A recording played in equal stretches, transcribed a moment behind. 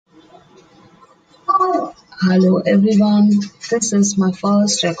Hello everyone, this is my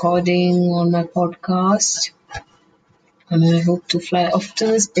first recording on my podcast and I hope to fly off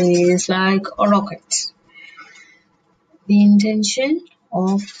to space like a rocket. The intention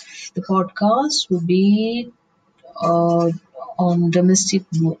of the podcast would be uh, on domestic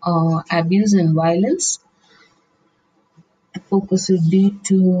abuse and violence. The focus would be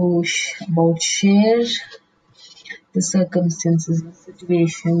to about share the circumstances, the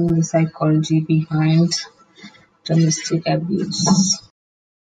situation, the psychology behind domestic abuse.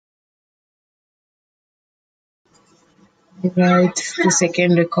 Right, the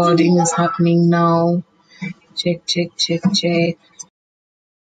second recording is happening now. Check, check, check, check.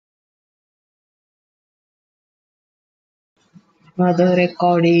 Another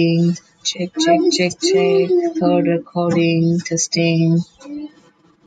recording. Check, check, check, check. Third recording. Testing.